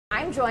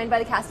I'm joined by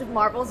the cast of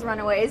Marvel's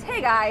Runaways.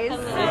 Hey guys.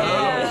 Hello.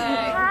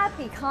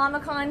 Happy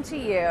Comic-Con to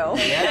you.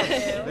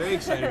 Yes, very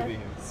excited to be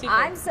here. Super.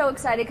 I'm so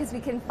excited because we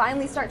can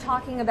finally start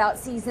talking about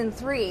season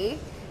 3.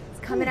 It's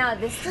coming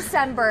out this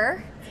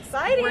December.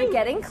 Exciting. We're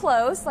getting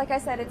close. Like I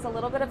said, it's a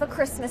little bit of a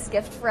Christmas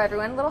gift for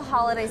everyone, a little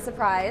holiday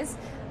surprise.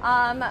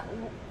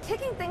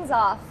 Kicking things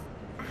off,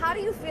 how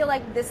do you feel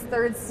like this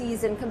 3rd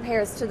season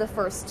compares to the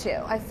first 2?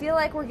 I feel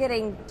like we're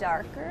getting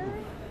darker.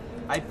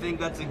 I think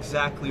that's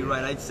exactly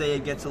right. I'd say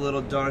it gets a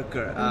little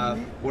darker.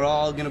 We're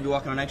all going to be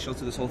walking on eggshells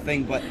through this whole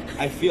thing, but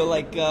I feel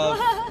like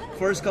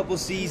first couple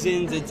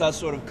seasons, it's us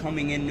sort of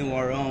coming into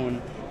our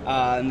own.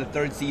 In the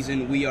 3rd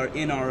season, we are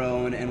in our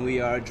own and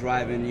we are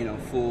driving, you know,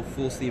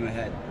 full steam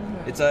ahead.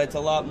 It's a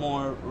lot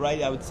more,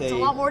 right? I would say. It's a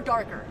lot more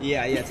darker.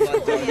 Yeah, it's a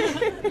lot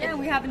darker. Yeah,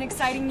 we have an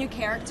exciting new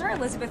character,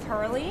 Elizabeth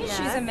Hurley. Yes.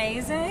 She's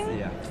amazing.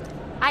 Yeah.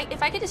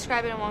 If I could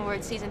describe it in one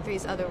word, season 3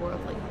 is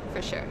otherworldly,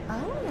 for sure.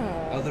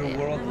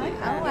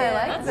 Otherworldly. I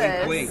like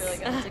this. Wink.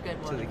 That's a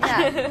good one.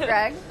 Yeah,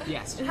 Greg?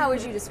 Yes. How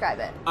would you describe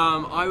it?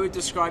 I would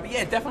describe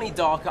it, definitely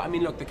darker. I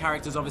mean, look, the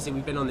characters, obviously,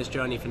 we've been on this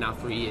journey for now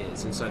 3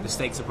 years, and so the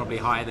stakes are probably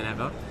higher than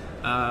ever.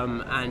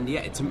 And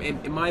yeah,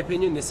 in my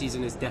opinion, this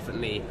season is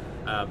definitely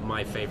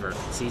my favorite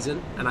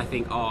season, and I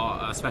think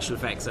our special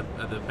effects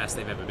are the best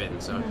they've ever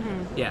been. So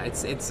yeah,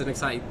 it's an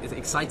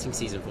exciting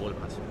season for all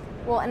of us.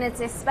 Well, and it's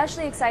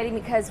especially exciting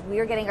because we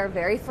are getting our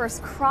very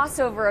first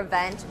crossover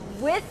event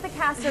with the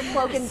cast of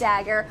Cloak and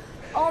Dagger.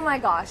 Oh my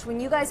gosh,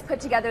 when you guys put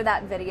together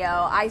that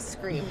video, I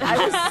screamed.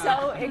 I was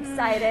so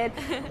excited.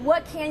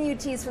 What can you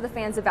tease for the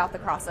fans about the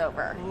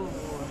crossover?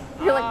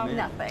 You're like,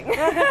 nothing.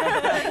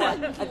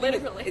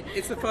 Literally.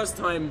 It's the first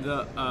time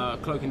that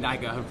Cloak and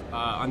Dagger have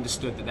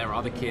understood that there are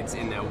other kids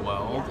in their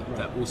world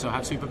that also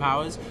have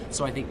superpowers.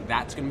 So I think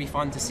that's going to be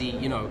fun to see,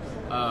 you know,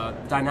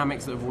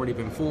 dynamics that have already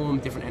been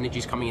formed, different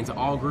energies coming into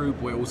our group.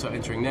 We're also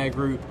entering their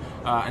group.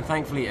 And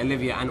thankfully,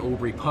 Olivia and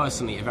Aubrey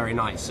personally are very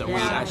nice. So we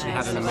actually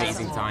had an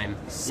amazing time.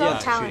 So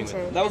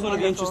talented. That was one of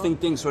the interesting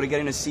things, sort of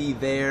getting to see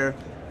their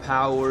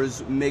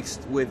powers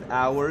mixed with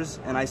ours,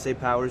 and I say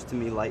powers to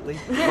me lightly,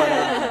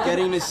 but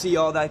getting to see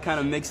all that kind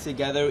of mixed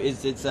together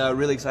it's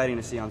really exciting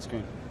to see on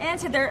screen. And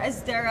to their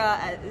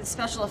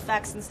special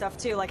effects and stuff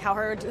too, like how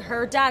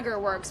her dagger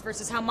works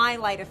versus how my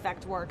light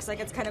effect works.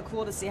 Like it's kind of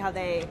cool to see how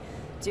they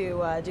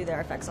do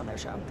their effects on their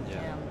show.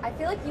 Yeah. I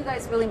feel like you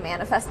guys really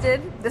manifested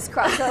this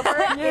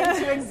crossover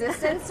into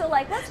existence. So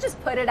like, let's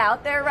just put it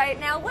out there right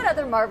now. What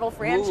other Marvel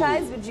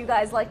franchise would you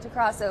guys like to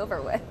cross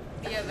over with?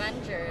 The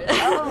Avengers.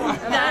 Oh,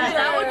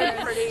 that would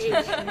be pretty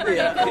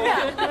Yeah,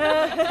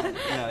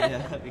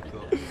 that'd be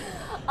cool.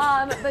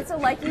 But so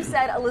like you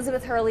said,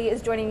 Elizabeth Hurley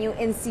is joining you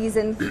in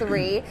season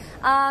 3.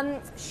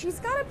 She's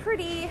got a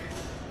pretty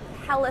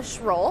hellish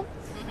role.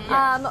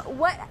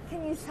 What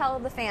can you tell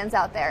the fans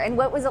out there, and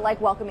what was it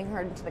like welcoming her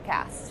into the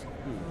cast?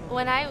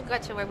 When I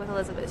got to work with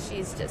Elizabeth,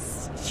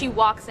 she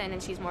walks in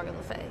and she's Morgan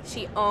Le Fay.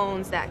 She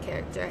owns that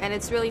character, and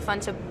it's really fun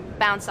to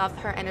bounce off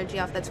her energy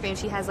off that screen.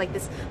 She has like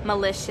this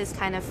malicious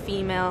kind of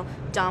female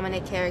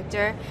dominant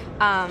character,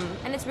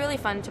 and it's really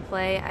fun to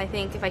play. I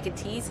think if I could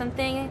tease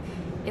something,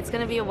 it's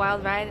going to be a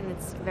wild ride, and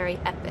it's very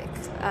epic,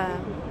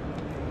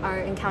 our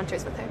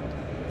encounters with her.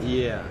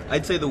 Yeah,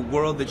 I'd say the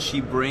world that she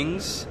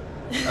brings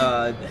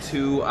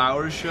to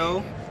our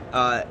show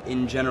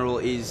in general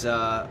is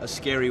a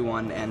scary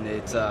one, and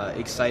it's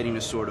exciting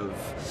to sort of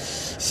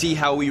see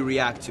how we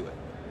react to it.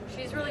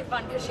 She's really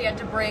fun because she had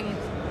to bring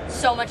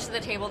so much to the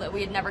table that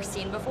we had never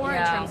seen before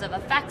in terms of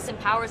effects and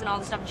powers and all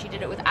the stuff, and she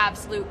did it with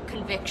absolute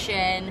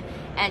conviction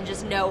and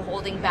just no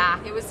holding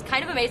back. It was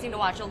kind of amazing to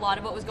watch. A lot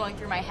of what was going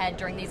through my head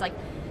during these like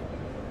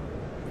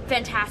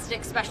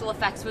fantastic special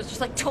effects was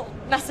just like, don't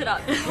mess it up.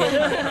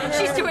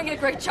 She's doing a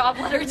great job.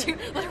 Let her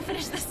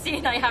finish the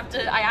scene. I have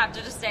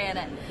to just stay in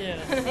it. Yeah.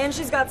 And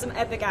she's got some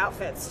epic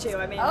outfits too.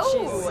 I mean,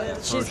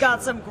 she's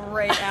got some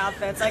great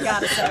outfits. I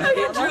gotta say.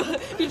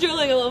 You're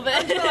drooling a little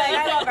bit.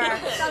 I love her.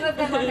 Some of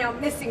them are now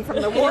missing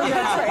from the wardrobe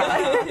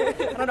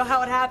trailer. I don't know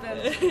how it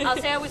happened. I'll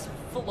say I was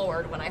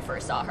floored when I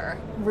first saw her.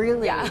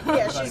 Really?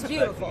 Yeah, she's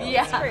beautiful.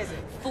 Yeah, it's crazy.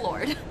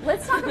 Floored.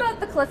 Let's talk about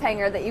the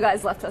cliffhanger that you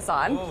guys left us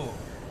on.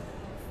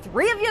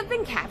 3 of you have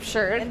been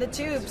captured. And the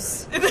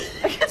tubes.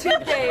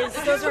 Tube days.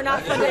 Those are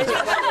not fun days.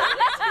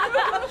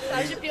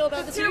 How'd you feel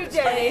about the tube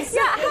days?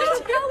 Yeah,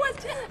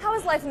 how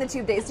was life in the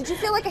tube days? Did you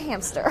feel like a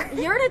hamster?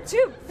 You're in a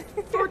tube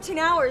 14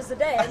 hours a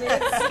day. I mean,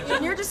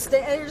 and you're just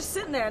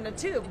sitting there in a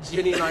tube.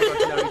 Ginny and I got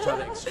to know each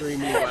other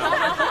extremely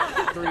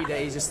well. 3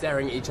 days just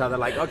staring at each other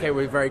like, okay,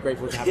 we're very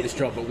grateful to have this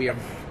job, but we are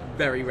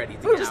very ready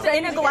to We're get just out.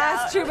 in a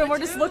glass tube and we're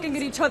just looking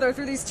at each other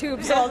through these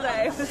tubes all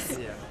day.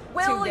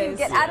 Will you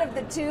get out of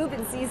the tube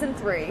in season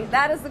 3?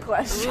 That is the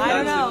question. I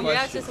don't know. You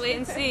have to just wait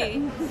and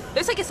see.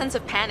 There's like a sense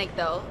of panic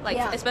though, like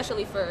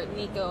especially for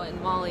Nico and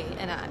Molly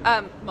and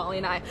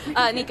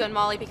I, Nico and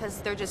Molly,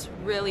 because they're just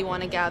really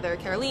want to gather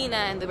Carolina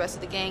and the rest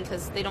of the gang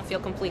because they don't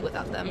feel complete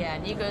without them. Yeah,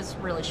 Nico's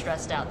really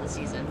stressed out this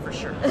season for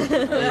sure.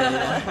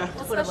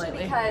 Especially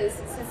because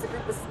since the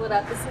group was split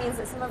up, this means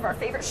that some of our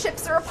favorite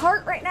ships are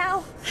apart right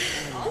now.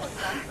 All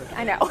of them.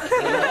 I know.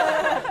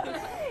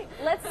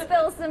 let's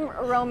spill some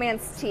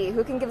romance tea.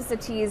 Who can give us a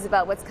tease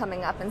about what's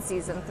coming up in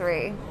season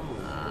 3?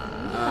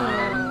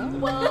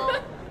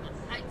 Well,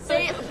 I'd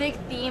say a big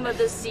theme of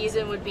this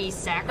season would be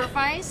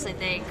sacrifice. I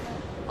think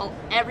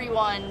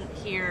everyone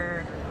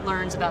here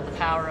learns about the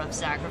power of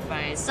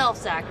sacrifice,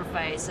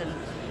 self-sacrifice,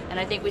 and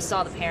I think we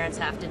saw the parents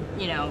have to,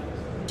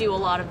 do a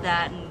lot of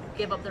that and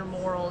give up their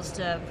morals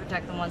to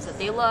protect the ones that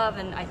they love,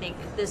 and I think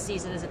this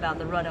season is about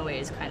the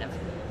Runaways kind of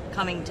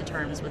coming to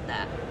terms with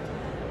that.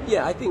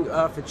 Yeah, I think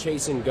for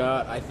Chase and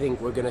Gert, I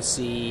think we're going to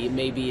see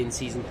maybe in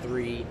season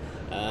 3,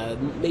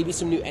 maybe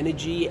some new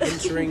energy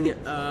entering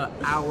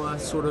our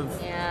sort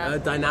of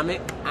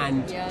dynamic,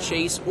 and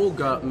Chase or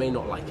Gert may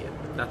not like it.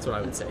 That's what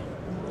I would say.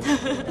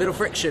 Little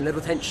friction,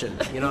 little tension,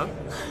 And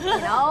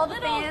all the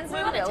fans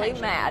are really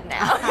mad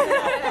now.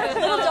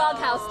 Little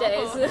doghouse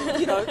days.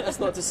 That's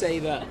not to say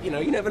that, you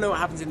never know what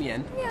happens in the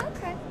end. Yeah,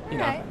 okay. You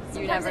know. Alright.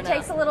 Sometimes it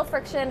takes a little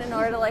friction in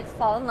order to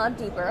fall in love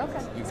deeper.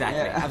 Okay.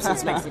 Exactly.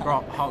 Absence makes the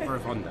heart grow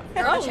fonder.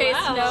 Chase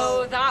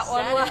know that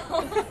one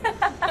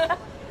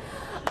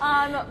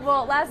well.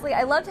 Well, lastly,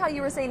 I loved how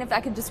you were saying if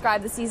I could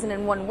describe the season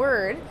in one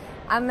word.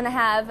 I'm going to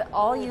have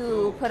all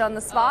you put on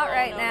the spot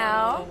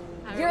now.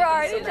 You're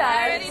already done.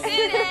 I already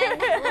did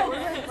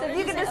it. So if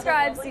you can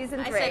describe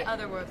season 3. I say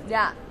other words.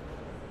 Yeah.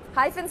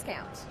 Hyphens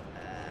count.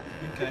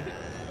 Okay.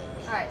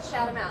 All right,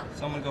 shout them out.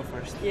 Someone go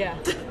first. Yeah.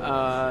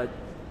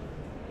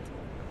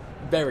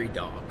 Very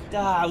dark.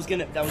 I was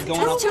going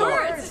off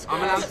Words.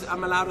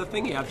 I'm allowed a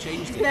thingy. I've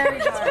changed it. Very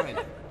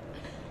dark.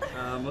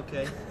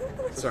 Okay.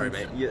 Sorry,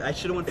 mate. Yeah, I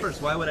should have went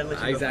first. Why would I let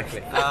you go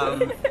Exactly.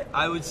 first?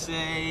 I would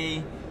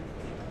say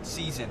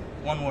season.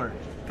 One word.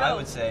 I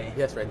would say.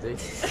 Yes, Rhenzy.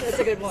 That's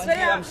a good one.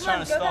 Yeah, I'm just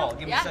trying to stall.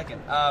 Give me a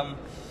second. I'm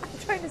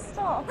trying to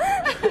stall.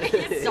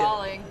 He's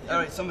stalling. All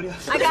right, somebody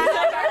else. I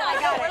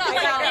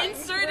got it.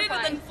 Inserted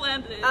and then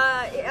planted it.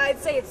 I'd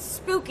say it's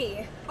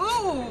spooky.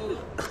 Ooh.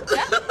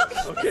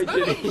 Okay,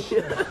 Ginny.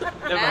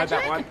 Never had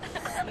that one.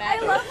 I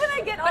love when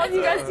I get all of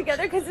you guys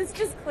together because it's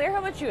just clear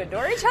how much you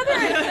adore each other.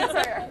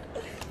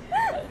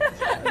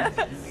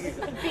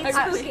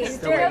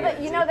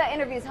 You know that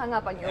interview's hung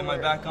up on your Am I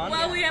word. back on?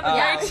 Well, we have a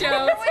great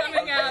show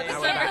coming out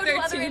December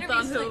 13th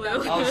on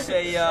Hulu. I'll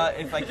say,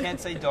 if I can't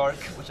say dark,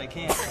 which I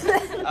can't.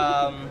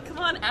 Come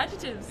on,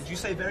 adjectives. Did you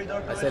say very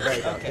dark? I said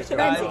very dark. Okay.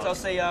 I'll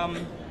say,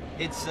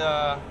 it's,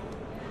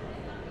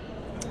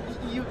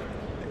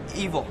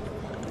 evil.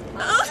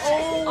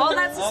 Oh,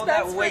 that's All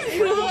that weight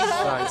for evil.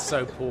 That's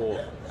so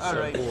poor. All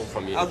right. Poor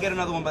from you. I'll get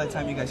another one by the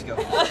time you guys go.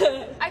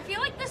 I feel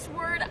like this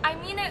word, I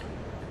mean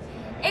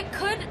it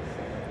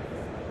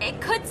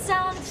could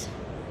sound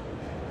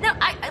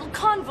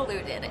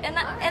convoluted, and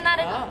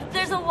that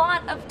there's a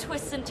lot of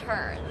twists and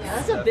turns.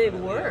 That's a big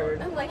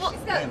word. I'm like, she's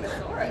got a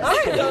thesaurus.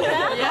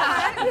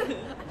 Yeah.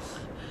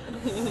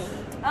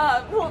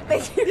 Well,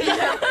 thank you. We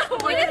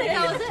didn't think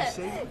that was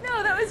it.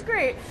 No, that was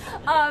great.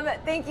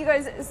 Thank you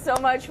guys so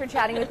much for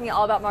chatting with me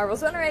all about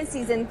Marvel's Runaways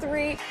Season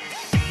 3.